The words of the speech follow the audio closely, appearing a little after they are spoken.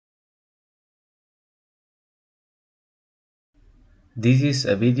This is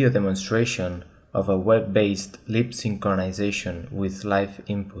a video demonstration of a web-based lip synchronization with live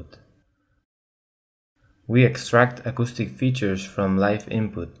input. We extract acoustic features from live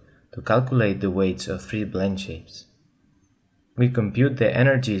input to calculate the weights of three blend shapes. We compute the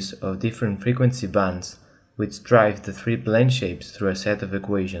energies of different frequency bands which drive the three blend shapes through a set of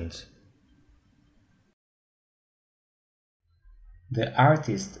equations. The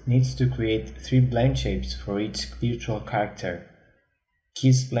artist needs to create three blend shapes for each virtual character: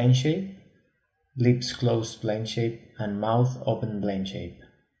 kiss blend shape, lips closed blend shape, and mouth open blend shape.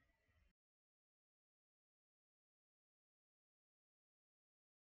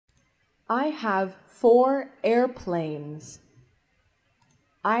 I have 4 airplanes.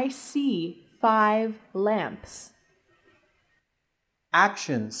 I see 5 lamps.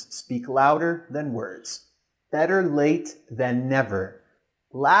 Actions speak louder than words. Better late than never.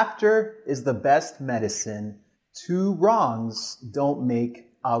 Laughter is the best medicine. 2 wrongs don't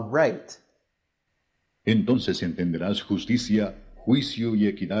make a right. Entonces entenderás justicia, juicio y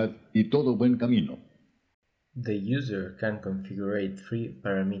equidad y todo buen camino. The user can configure 3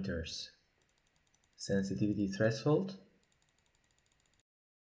 parameters: sensitivity threshold,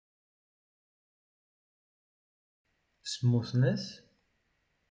 smoothness,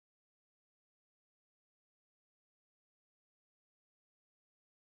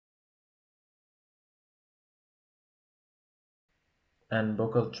 and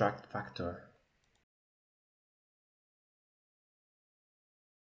vocal tract factor.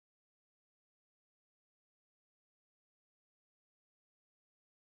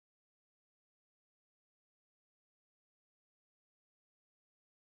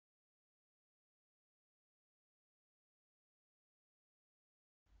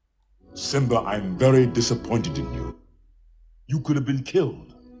 Simba, I'm very disappointed in you. You could have been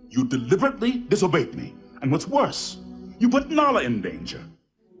killed. You deliberately disobeyed me. And what's worse, you put Nala in danger.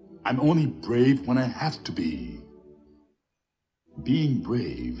 I'm only brave when I have to be. Being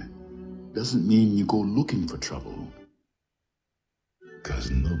brave doesn't mean you go looking for trouble.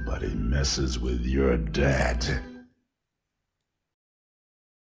 'Cause nobody messes with your dad.